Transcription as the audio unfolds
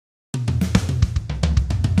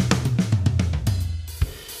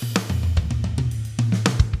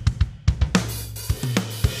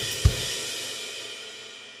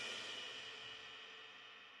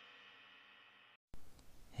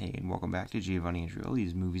welcome back to Giovanni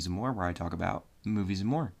Andreoli's Movies and More, where I talk about movies and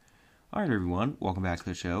more. Alright everyone, welcome back to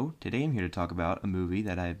the show. Today I'm here to talk about a movie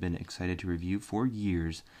that I've been excited to review for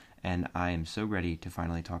years, and I am so ready to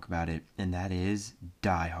finally talk about it, and that is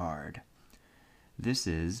Die Hard. This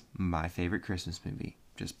is my favorite Christmas movie,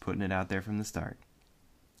 just putting it out there from the start.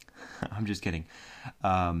 I'm just kidding.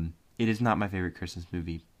 It is not my favorite Christmas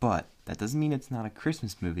movie, but that doesn't mean it's not a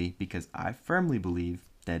Christmas movie, because I firmly believe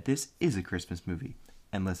that this is a Christmas movie.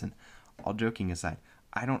 And listen, all joking aside,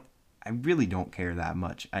 I really don't care that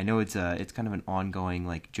much. I know it's kind of an ongoing,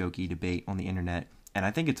 jokey debate on the internet, and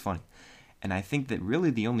I think it's funny. And I think that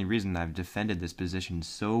really the only reason I've defended this position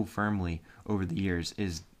so firmly over the years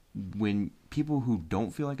is when people who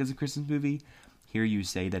don't feel like it's a Christmas movie hear you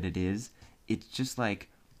say that it is, it's just like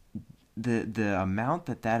the amount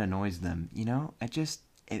that annoys them, you know? It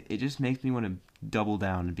just makes me want to double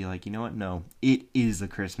down and be like, you know what? No, it is a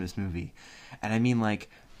Christmas movie. And I mean,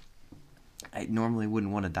 I normally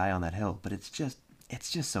wouldn't want to die on that hill, but it's just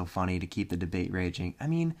so funny to keep the debate raging. I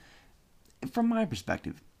mean, from my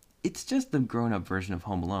perspective, it's just the grown-up version of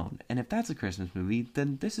Home Alone. And if that's a Christmas movie,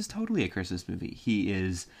 then this is totally a Christmas movie. He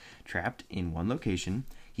is trapped in one location.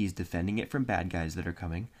 He's defending it from bad guys that are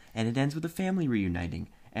coming. And it ends with a family reuniting.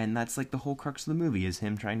 And that's the whole crux of the movie, is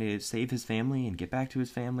him trying to save his family and get back to his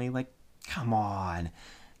family. Come on.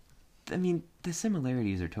 I mean, the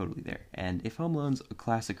similarities are totally there. And if Home Alone's a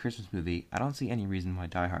classic Christmas movie, I don't see any reason why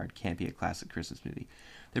Die Hard can't be a classic Christmas movie.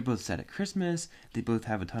 They're both set at Christmas. They both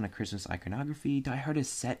have a ton of Christmas iconography. Die Hard is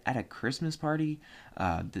set at a Christmas party.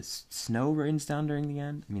 The snow rains down during the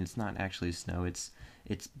end. I mean, it's not actually snow. It's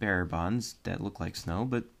bearer bonds that look like snow.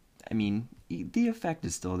 But, I mean, the effect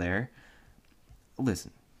is still there.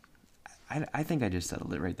 Listen. I think I just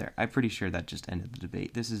settled it right there. I'm pretty sure that just ended the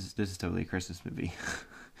debate. This is totally a Christmas movie.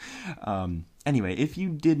 Anyway, if you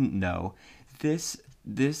didn't know, this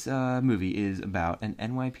movie is about an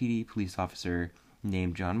NYPD police officer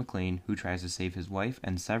named John McClane who tries to save his wife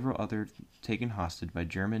and several others taken hostage by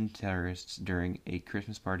German terrorists during a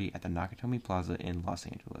Christmas party at the Nakatomi Plaza in Los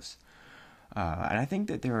Angeles. And I think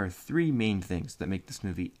that there are three main things that make this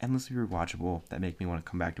movie endlessly rewatchable, that make me want to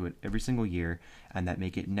come back to it every single year, and that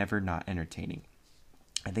make it never not entertaining.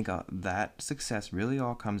 I think that success really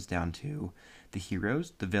all comes down to the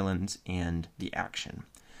heroes, the villains, and the action.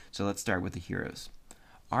 So let's start with the heroes.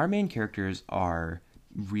 Our main characters are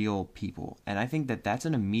real people, and I think that that's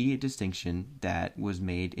an immediate distinction that was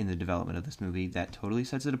made in the development of this movie that totally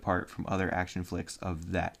sets it apart from other action flicks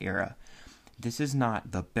of that era. This is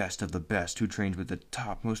not the best of the best who trains with the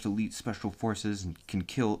top most elite special forces and can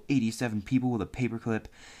kill 87 people with a paperclip.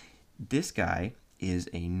 This guy is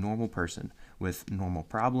a normal person with normal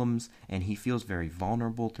problems, and he feels very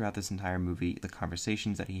vulnerable throughout this entire movie. The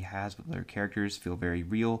conversations that he has with other characters feel very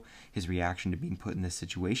real. His reaction to being put in this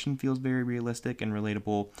situation feels very realistic and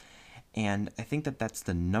relatable. And I think that that's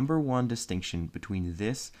the number one distinction between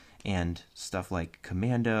this and stuff like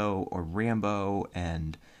Commando or Rambo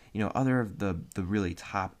and other of the really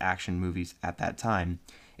top action movies at that time.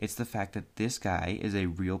 It's the fact that this guy is a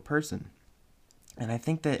real person. And I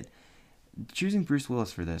think that choosing Bruce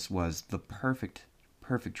Willis for this was the perfect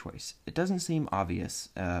choice. It doesn't seem obvious,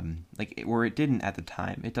 or it didn't at the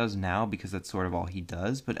time. It does now because that's sort of all he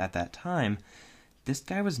does, but at that time, this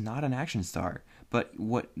guy was not an action star. But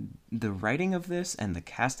what the writing of this and the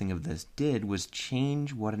casting of this did was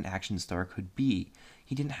change what an action star could be.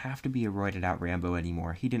 He didn't have to be a roided out Rambo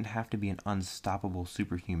anymore. He didn't have to be an unstoppable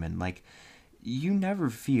superhuman. You never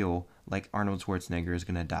feel like Arnold Schwarzenegger is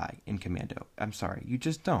gonna die in Commando. I'm sorry, you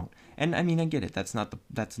just don't. And I mean, I get it. That's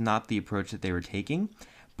not the approach that they were taking,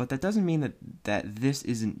 but that doesn't mean that this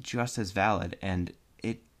isn't just as valid. And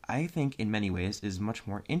it, I think, in many ways, is much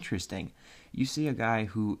more interesting. You see a guy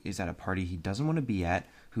who is at a party he doesn't want to be at,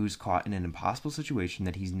 who's caught in an impossible situation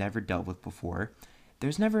that he's never dealt with before.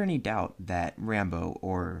 There's never any doubt that Rambo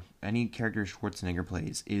or any character Schwarzenegger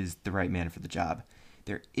plays is the right man for the job.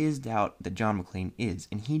 There is doubt that John McClane is,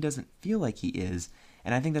 and he doesn't feel like he is,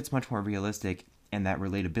 and I think that's much more realistic, and that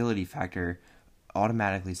relatability factor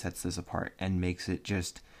automatically sets this apart and makes it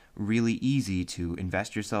just really easy to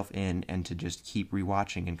invest yourself in and to just keep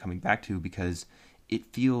rewatching and coming back to, because it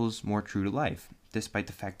feels more true to life, despite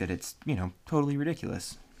the fact that it's, totally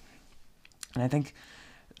ridiculous. And I think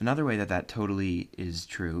another way that totally is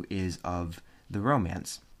true is of the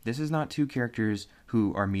romance. This is not two characters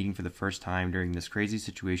who are meeting for the first time during this crazy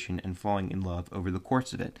situation and falling in love over the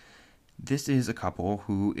course of it. This is a couple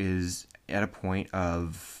who is at a point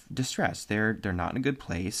of distress. They're not in a good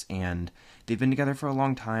place, and they've been together for a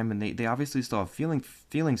long time, and they obviously still have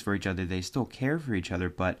feelings for each other. They still care for each other,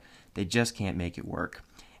 but they just can't make it work.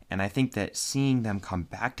 And I think that seeing them come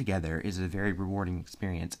back together is a very rewarding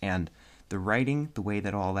experience. And the writing, the way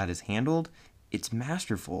that all that is handled, it's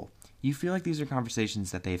masterful. You feel like these are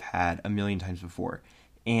conversations that they've had a million times before.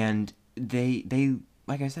 And they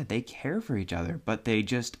like I said, they care for each other, but they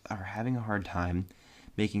just are having a hard time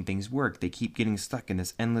making things work. They keep getting stuck in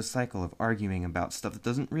this endless cycle of arguing about stuff that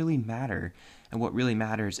doesn't really matter. And what really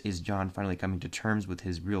matters is John finally coming to terms with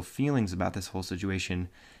his real feelings about this whole situation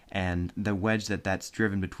and the wedge that's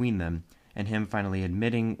driven between them, and him finally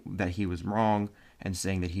admitting that he was wrong and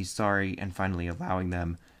saying that he's sorry and finally allowing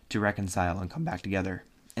them to reconcile and come back together.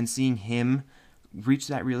 And seeing him reach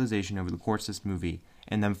that realization over the course of this movie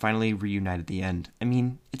and then finally reunite at the end. I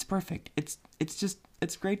mean, it's perfect. It's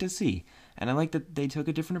great to see. And I like that they took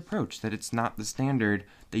a different approach, that it's not the standard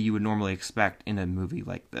that you would normally expect in a movie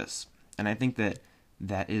like this. And I think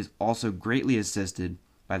that is also greatly assisted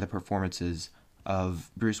by the performances of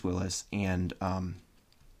Bruce Willis and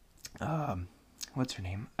what's her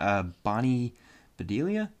name? Bonnie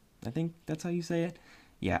Bedelia? I think that's how you say it.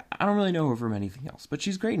 Yeah, I don't really know her from anything else, but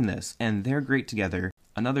she's great in this, and they're great together.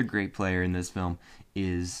 Another great player in this film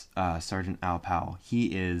is Sergeant Al Powell. He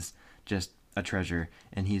is just a treasure,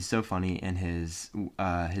 and he's so funny, and his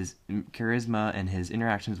charisma and his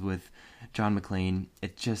interactions with John McClane,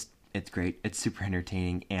 it's great. It's super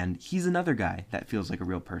entertaining, and he's another guy that feels like a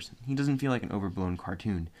real person. He doesn't feel like an overblown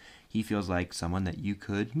cartoon. He feels like someone that you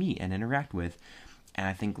could meet and interact with, and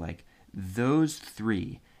I think like those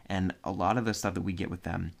three and a lot of the stuff that we get with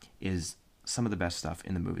them is some of the best stuff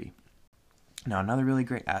in the movie. Now, another really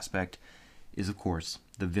great aspect is, of course,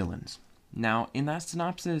 the villains. Now, in that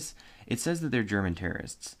synopsis, it says that they're German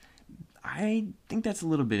terrorists. I think that's a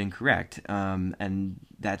little bit incorrect, and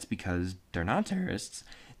that's because they're not terrorists.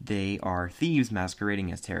 They are thieves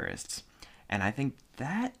masquerading as terrorists. And I think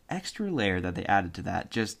that extra layer that they added to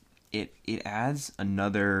that, just it adds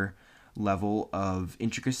another level of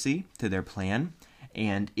intricacy to their plan,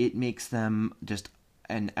 and it makes them just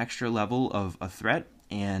an extra level of a threat.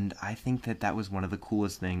 And I think that was one of the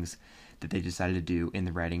coolest things that they decided to do in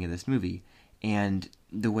the writing of this movie. And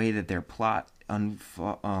the way that their plot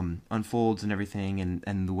unfolds and everything,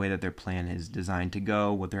 and the way that their plan is designed to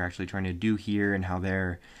go, what they're actually trying to do here, and how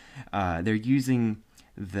they're using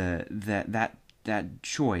that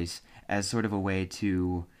choice as sort of a way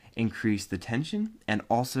to increase the tension and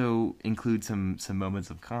also include some moments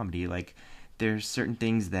of comedy. Like there's certain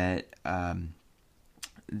things that Hans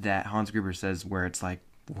Gruber says where it's like,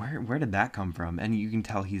 where did that come from? And you can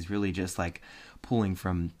tell he's really just like pulling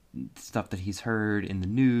from stuff that he's heard in the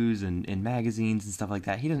news and in magazines and stuff like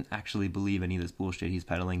that. He doesn't actually believe any of this bullshit he's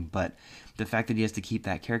peddling, but the fact that he has to keep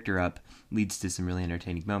that character up leads to some really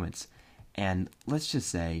entertaining moments. And let's just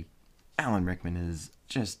say Alan Rickman is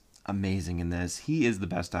just amazing in this. He is the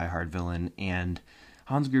best Die Hard villain, and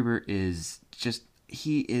Hans Gruber is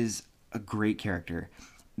a great character.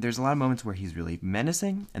 There's a lot of moments where he's really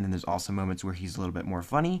menacing, and then there's also moments where he's a little bit more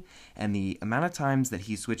funny, and the amount of times that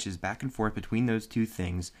he switches back and forth between those two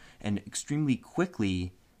things, and extremely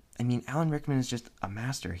quickly, I mean, Alan Rickman is just a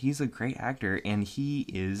master. He's a great actor, and he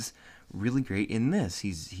is really great in this.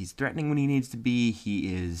 He's threatening when he needs to be.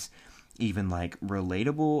 He is even like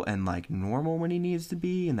relatable and like normal when he needs to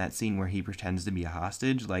be. In that scene where he pretends to be a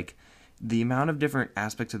hostage, like the amount of different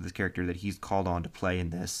aspects of this character that he's called on to play in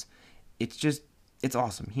this, it's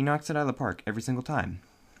awesome. He knocks it out of the park every single time.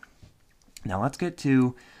 Now let's get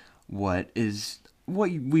to what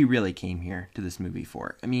we really came here to this movie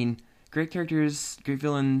for. I mean, great characters, great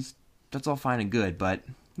villains, that's all fine and good, but,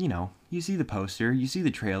 you know, you see the poster, you see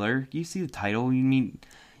the trailer, you see the title,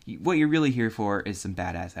 what you're really here for is some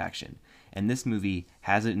badass action. And this movie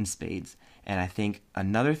has it in spades. And I think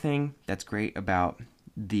another thing that's great about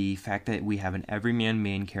the fact that we have an everyman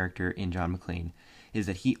main character in John McClane is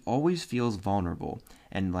that he always feels vulnerable,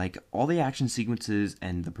 and like all the action sequences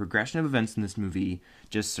and the progression of events in this movie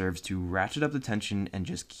just serves to ratchet up the tension and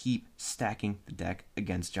just keep stacking the deck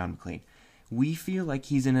against John McClane. We feel like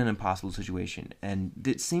he's in an impossible situation, and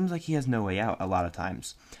it seems like he has no way out a lot of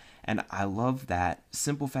times. And I love that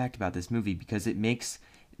simple fact about this movie because it makes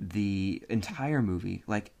the entire movie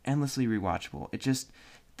like endlessly rewatchable. It just,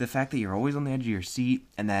 the fact that you're always on the edge of your seat,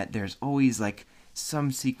 and that there's always like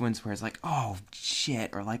some sequence where it's like, oh shit,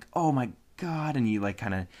 or like, oh my god, and you like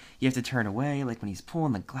kind of, you have to turn away, like when he's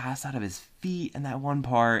pulling the glass out of his feet in that one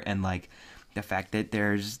part, and like the fact that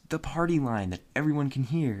there's the party line that everyone can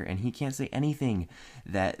hear and he can't say anything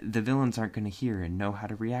that the villains aren't going to hear and know how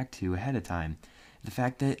to react to ahead of time. The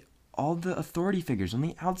fact that all the authority figures on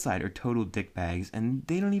the outside are total dickbags and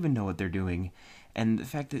they don't even know what they're doing. and the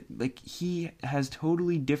fact that like he has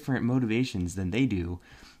totally different motivations than they do,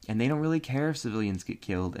 and they don't really care if civilians get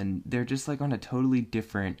killed, and they're just like on a totally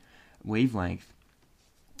different wavelength.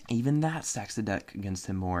 Even that stacks the deck against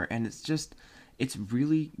him more, and it's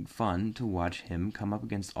really fun to watch him come up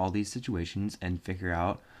against all these situations and figure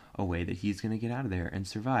out a way that he's going to get out of there and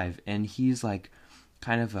survive. And he's like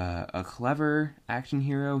kind of a clever action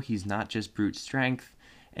hero. He's not just brute strength,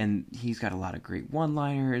 and he's got a lot of great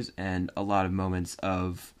one-liners and a lot of moments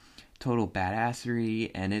of total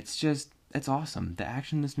badassery, and it's awesome. The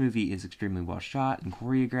action in this movie is extremely well shot and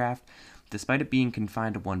choreographed. Despite it being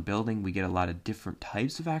confined to one building, we get a lot of different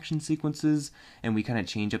types of action sequences, and we kind of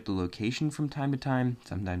change up the location from time to time.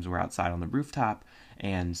 Sometimes we're outside on the rooftop,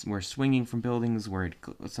 and we're swinging from buildings.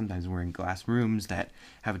 Sometimes we're in glass rooms that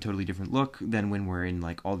have a totally different look than when we're in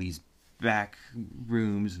like all these back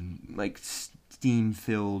rooms and like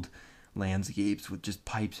steam-filled landscapes with just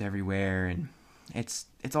pipes everywhere, and it's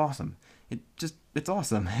awesome. It's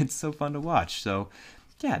awesome. It's so fun to watch. So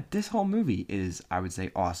yeah, this whole movie is, I would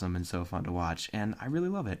say, awesome and so fun to watch, and I really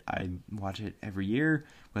love it. I watch it every year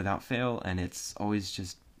without fail, and it's always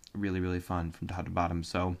just really, really fun from top to bottom.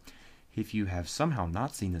 So if you have somehow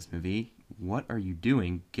not seen this movie, what are you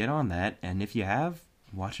doing? Get on that, and if you have,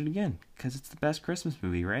 watch it again, because it's the best Christmas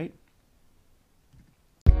movie, right?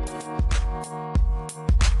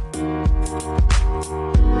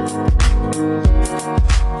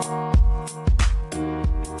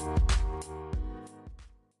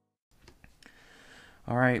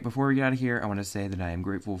 Alright, before we get out of here, I want to say that I am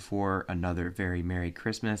grateful for another very Merry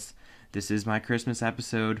Christmas. This is my Christmas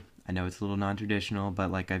episode. I know it's a little non-traditional,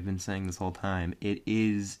 but like I've been saying this whole time, it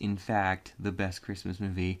is, in fact, the best Christmas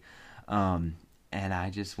movie. And I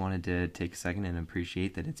just wanted to take a second and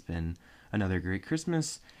appreciate that it's been another great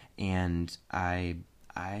Christmas, and I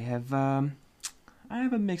have a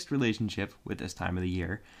mixed relationship with this time of the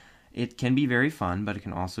year. It can be very fun, but it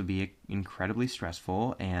can also be incredibly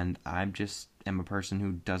stressful, and I just am a person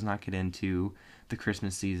who does not get into the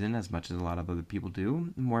Christmas season as much as a lot of other people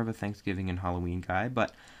do. I'm more of a Thanksgiving and Halloween guy,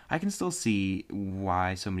 but I can still see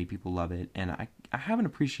why so many people love it, and I have an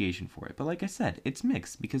appreciation for it. But like I said, it's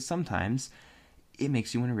mixed, because sometimes it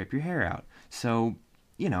makes you want to rip your hair out. So,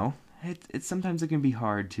 it's sometimes it can be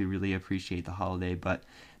hard to really appreciate the holiday, but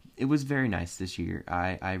it was very nice this year.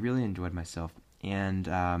 I really enjoyed myself, and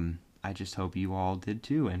I just hope you all did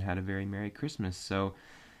too and had a very Merry Christmas. So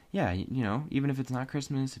yeah, even if it's not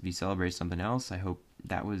Christmas, if you celebrate something else, I hope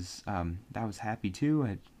that was happy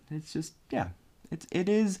too. It's just, yeah, it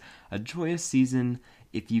is a joyous season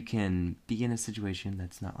if you can be in a situation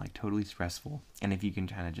that's not like totally stressful, and if you can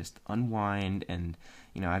kind of just unwind. And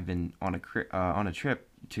I've been on a trip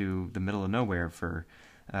to the middle of nowhere for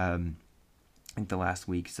I think the last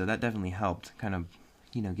week, so that definitely helped kind of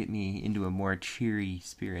get me into a more cheery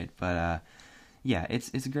spirit. But yeah,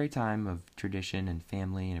 it's a great time of tradition and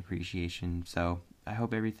family and appreciation. So I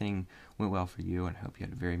hope everything went well for you, and I hope you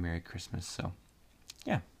had a very Merry Christmas. So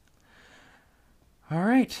yeah.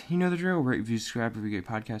 Alright, you know the drill. Rate, review, subscribe, review a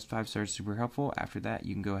podcast, 5 stars, super helpful. After that,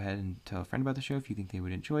 you can go ahead and tell a friend about the show if you think they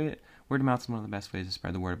would enjoy it. Word of mouth is one of the best ways to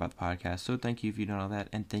spread the word about the podcast, so thank you if you've done all that,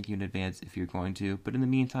 and thank you in advance if you're going to. But in the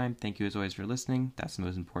meantime, thank you as always for listening. That's the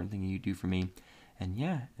most important thing you do for me. And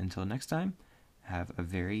yeah, until next time, have a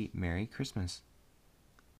very Merry Christmas.